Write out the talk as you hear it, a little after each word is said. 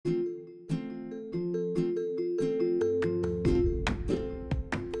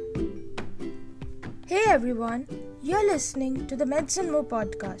everyone, you're listening to the MedsandMore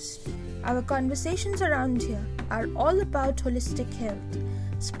Podcast. Our conversations around here are all about holistic health,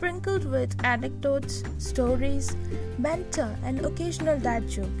 sprinkled with anecdotes, stories, banter, and occasional dad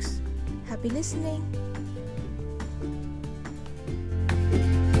jokes. Happy listening!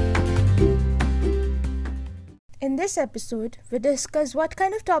 In this episode, we discuss what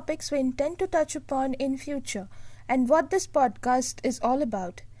kind of topics we intend to touch upon in future and what this podcast is all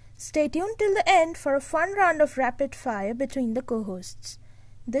about. Stay tuned till the end for a fun round of rapid fire between the co-hosts.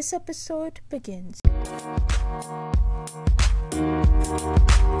 This episode begins.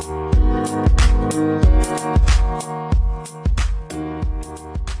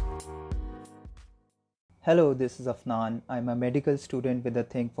 Hello, this is Afnan. I'm a medical student with a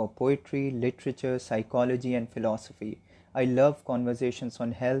thing for poetry, literature, psychology, and philosophy. I love conversations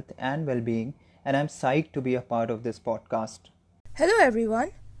on health and well-being, and I'm psyched to be a part of this podcast. Hello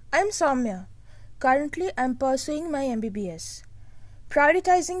everyone, I'm Soumya. Currently, I'm pursuing my MBBS.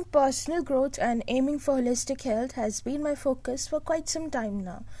 Prioritizing personal growth and aiming for holistic health has been my focus for quite some time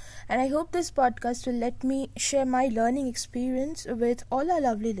now, and I hope this podcast will let me share my learning experience with all our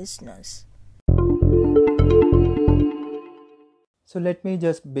lovely listeners. So let me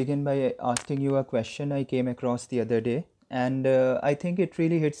just begin by asking you a question I came across the other day, and I think it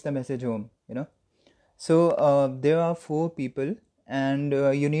really hits the message home, So there are four people, and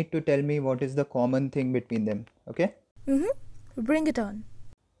you need to tell me what is the common thing between them, okay? Bring it on.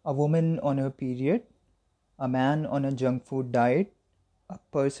 A woman on her period, a man on a junk food diet, a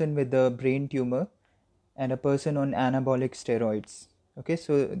person with a brain tumor, and a person on anabolic steroids. Okay,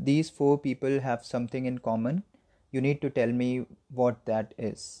 so these four people have something in common. You need to tell me what that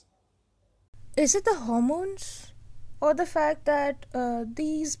is. Is it the hormones or the fact that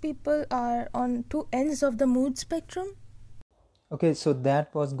these people are on two ends of the mood spectrum? Okay, so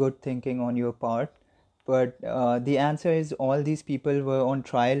that was good thinking on your part. But the answer is all these people were on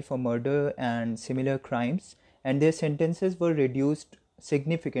trial for murder and similar crimes, and their sentences were reduced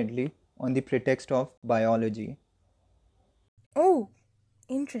significantly on the pretext of biology. Oh,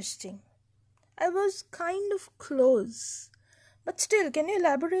 interesting. I was kind of close. But still, can you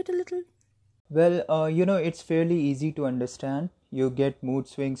elaborate a little? Well, it's fairly easy to understand. You get mood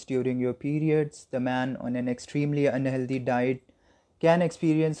swings during your periods. The man on an extremely unhealthy diet can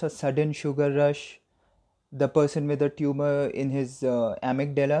experience a sudden sugar rush. The person with a tumor in his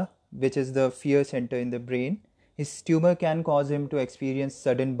amygdala, which is the fear center in the brain, his tumor can cause him to experience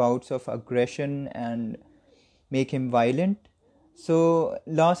sudden bouts of aggression and make him violent. So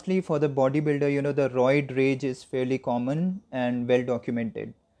lastly, for the bodybuilder, the roid rage is fairly common and well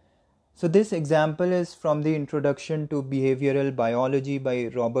documented. So this example is from the Introduction to Behavioral Biology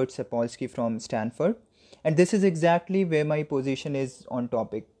by Robert Sapolsky from Stanford. And this is exactly where my position is on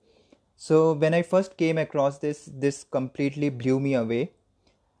topic. So when I first came across this completely blew me away.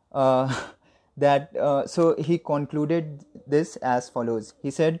 So he concluded this as follows.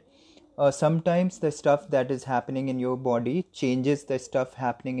 He said, sometimes the stuff that is happening in your body changes the stuff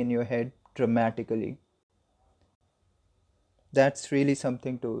happening in your head dramatically. That's really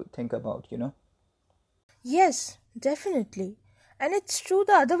something to think about, Yes, definitely. And it's true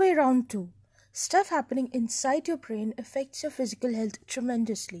the other way around too. Stuff happening inside your brain affects your physical health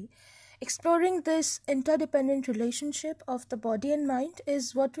tremendously. Exploring this interdependent relationship of the body and mind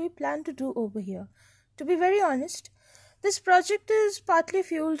is what we plan to do over here. To be very honest, this project is partly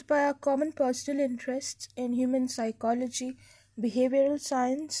fueled by our common personal interests in human psychology, behavioral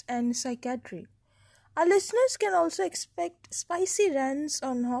science, and psychiatry. Our listeners can also expect spicy rants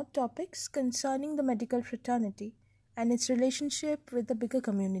on hot topics concerning the medical fraternity and its relationship with the bigger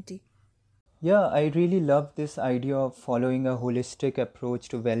community. Yeah, I really love this idea of following a holistic approach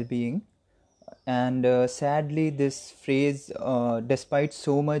to well-being. And sadly, this phrase, despite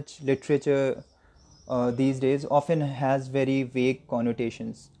so much literature these days, often has very vague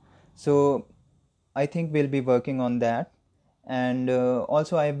connotations. So I think we'll be working on that. And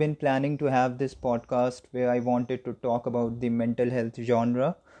also, I've been planning to have this podcast where I wanted to talk about the mental health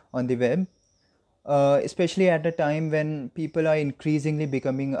genre on the web, especially at a time when people are increasingly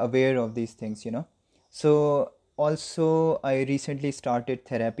becoming aware of these things, So also, I recently started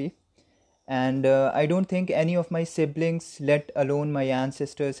therapy. And I don't think any of my siblings, let alone my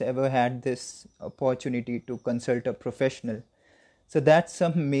ancestors, ever had this opportunity to consult a professional. So that's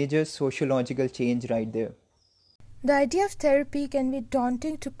some major sociological change right there. The idea of therapy can be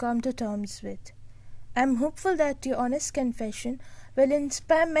daunting to come to terms with. I'm hopeful that your honest confession will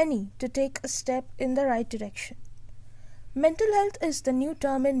inspire many to take a step in the right direction. Mental health is the new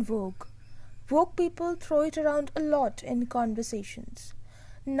term in vogue. Woke people throw it around a lot in conversations.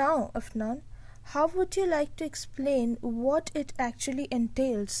 Now, Afnan, how would you like to explain what it actually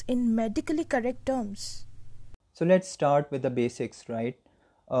entails in medically correct terms? So let's start with the basics, right?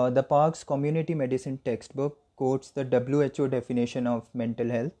 The Park's community medicine textbook quotes the WHO definition of mental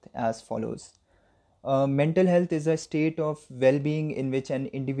health as follows. Mental health is a state of well being in which an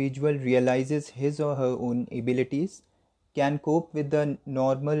individual realizes his or her own abilities, can cope with the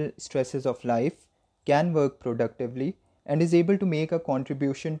normal stresses of life, can work productively, and is able to make a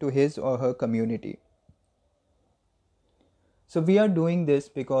contribution to his or her community. So, we are doing this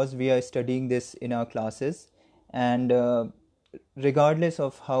because we are studying this in our classes, and regardless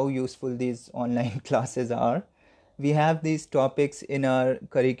of how useful these online classes are, we have these topics in our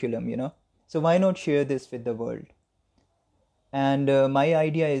curriculum. So, why not share this with the world? And my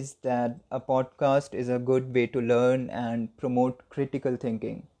idea is that a podcast is a good way to learn and promote critical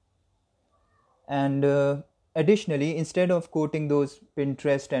thinking. And additionally, instead of quoting those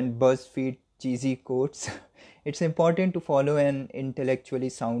Pinterest and BuzzFeed cheesy quotes, it's important to follow an intellectually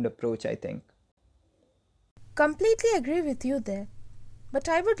sound approach, I think. Completely agree with you there. But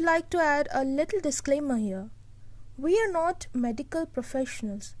I would like to add a little disclaimer here. We are not medical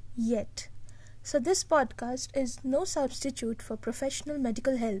professionals yet. So this podcast is no substitute for professional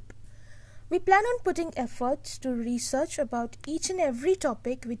medical help. We plan on putting efforts to research about each and every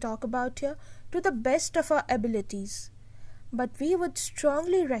topic we talk about here to the best of our abilities. But we would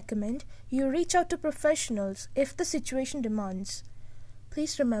strongly recommend you reach out to professionals if the situation demands.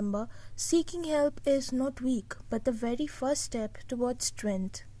 Please remember, seeking help is not weak, but the very first step towards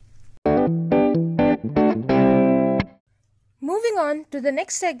strength. Moving on to the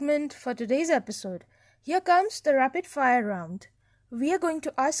next segment for today's episode. Here comes the rapid fire round. We are going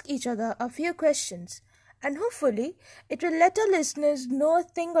to ask each other a few questions, and hopefully it will let our listeners know a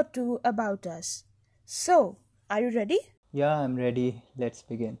thing or two about us. So, are you ready? Yeah, I'm ready. Let's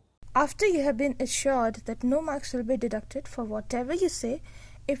begin. After you have been assured that no marks will be deducted for whatever you say,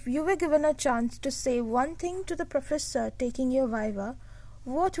 if you were given a chance to say one thing to the professor taking your viva,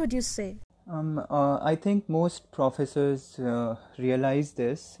 what would you say? I think most professors realize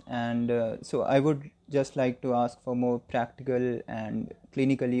this, and so I would just like to ask for more practical and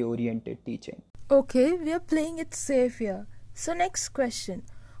clinically oriented teaching. Okay, we are playing it safe here. So next question.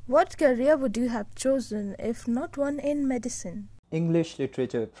 What career would you have chosen if not one in medicine? English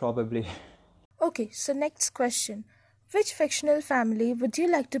literature, probably. Okay, so next question. Which fictional family would you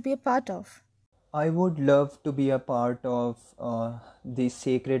like to be a part of? I would love to be a part of the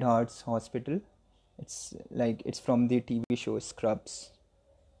Sacred Hearts Hospital. It's from the TV show Scrubs.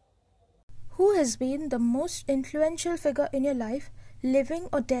 Who has been the most influential figure in your life, living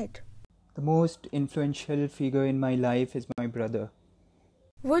or dead? The most influential figure in my life is my brother.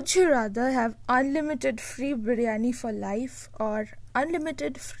 Would you rather have unlimited free biryani for life or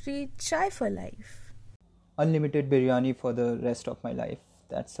unlimited free chai for life? Unlimited biryani for the rest of my life.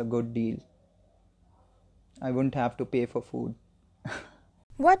 That's a good deal. I wouldn't have to pay for food.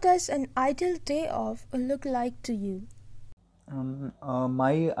 What does an ideal day off look like to you?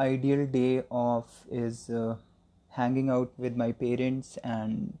 My ideal day off is hanging out with my parents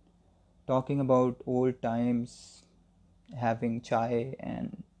and talking about old times, having chai,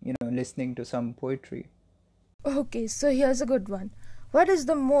 and listening to some poetry. Okay, so here's a good one. What is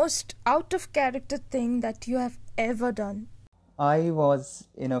the most out of character thing that you have ever done? I was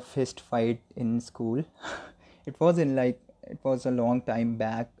in a fist fight in school. It was a long time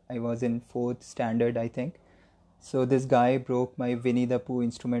back. I was in fourth standard, I think. So this guy broke my Winnie the Pooh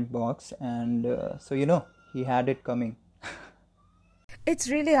instrument box, and he had it coming.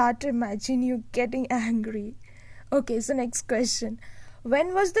 It's really hard to imagine you getting angry. Okay, so next question.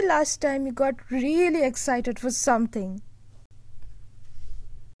 When was the last time you got really excited for something?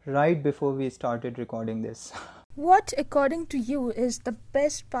 Right before we started recording this. What, according to you, is the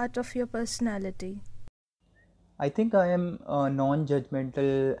best part of your personality? I think I am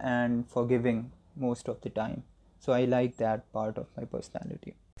non-judgmental and forgiving most of the time. So I like that part of my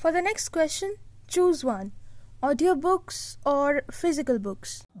personality. For the next question, choose one. Audiobooks or physical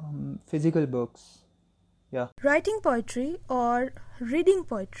books? Physical books. Yeah. Writing poetry or reading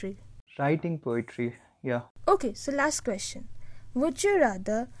poetry? Writing poetry. Yeah. Okay, so last question. Would you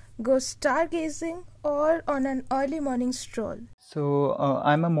rather go stargazing or on an early morning stroll? So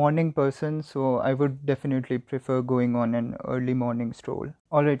I'm a morning person, so I would definitely prefer going on an early morning stroll.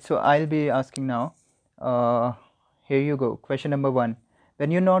 Alright, so I'll be asking now. Here you go. Question number 1. When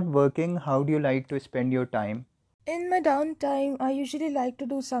you're not working, how do you like to spend your time? In my downtime, I usually like to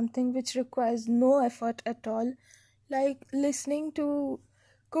do something which requires no effort at all, like listening to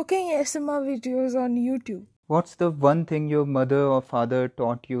cooking ASMR videos on YouTube. What's the one thing your mother or father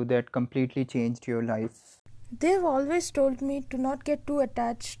taught you that completely changed your life? They've always told me to not get too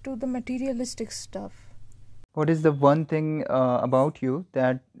attached to the materialistic stuff. What is the one thing about you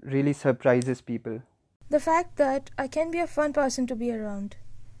that really surprises people? The fact that I can be a fun person to be around.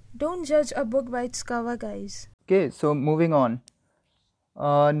 Don't judge a book by its cover, guys. Okay, so moving on.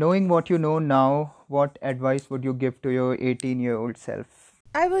 Knowing what you know now, what advice would you give to your 18-year-old self?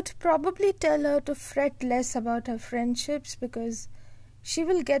 I would probably tell her to fret less about her friendships because she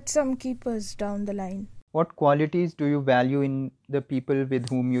will get some keepers down the line. What qualities do you value in the people with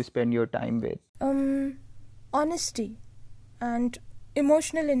whom you spend your time with? Honesty and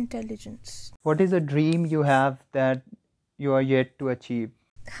emotional intelligence. What is a dream you have that you are yet to achieve?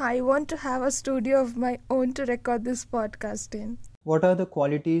 I want to have a studio of my own to record this podcast in. What are the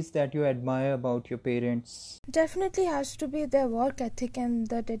qualities that you admire about your parents? Definitely has to be their work ethic and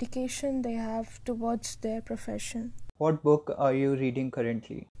the dedication they have towards their profession. What book are you reading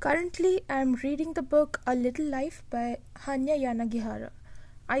currently? Currently, I am reading the book A Little Life by Hanya Yanagihara.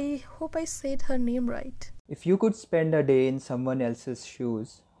 I hope I said her name right. If you could spend a day in someone else's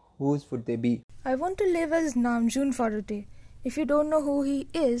shoes, whose would they be? I want to live as Namjoon for a day. If you don't know who he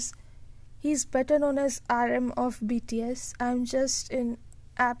is, he's better known as RM of BTS. I'm just in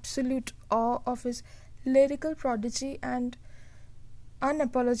absolute awe of his lyrical prodigy and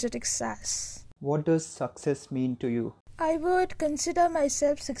unapologetic sass. What does success mean to you? I would consider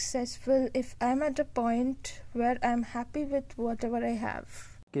myself successful if I'm at a point where I'm happy with whatever I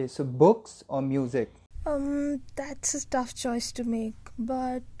have. Okay, so books or music? That's a tough choice to make,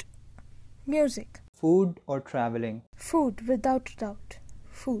 but music. Food or traveling? Food, without doubt.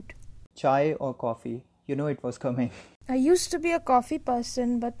 Food. Chai or coffee? You know it was coming. I used to be a coffee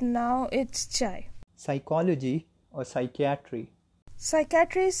person, but now it's chai. Psychology or psychiatry?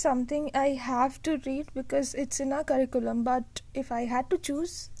 Psychiatry is something I have to read because it's in our curriculum, but if I had to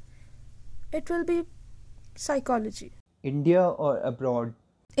choose, it will be psychology. India or abroad?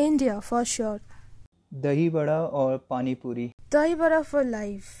 India, for sure. Dahi vada or pani puri? Dahi vada for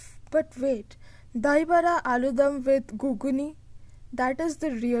life. But wait, dahi vada aloo-dum with guguni? That is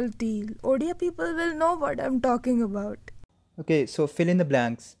the real deal. Odia people will know what I'm talking about. Okay, so fill in the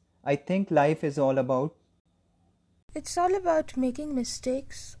blanks. I think life is all about... It's all about making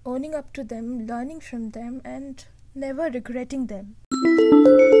mistakes, owning up to them, learning from them, and never regretting them.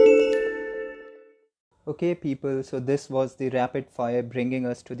 Okay, people, so this was the rapid fire bringing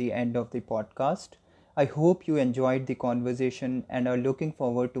us to the end of the podcast. I hope you enjoyed the conversation and are looking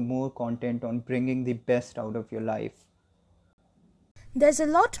forward to more content on bringing the best out of your life. There's a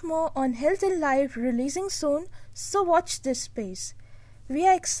lot more on Health in Life releasing soon, so watch this space. We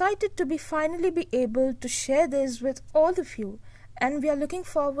are excited to finally be able to share this with all of you, and we are looking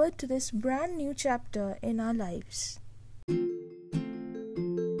forward to this brand new chapter in our lives.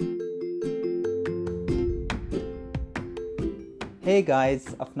 Hey guys,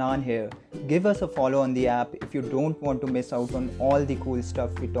 Afnan here. Give us a follow on the app if you don't want to miss out on all the cool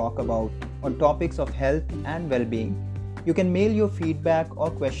stuff we talk about on topics of health and well-being. You can mail your feedback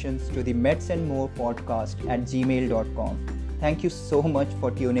or questions to the MedsandMore Podcast at gmail.com. Thank you so much for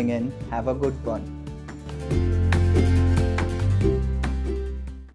tuning in. Have a good one.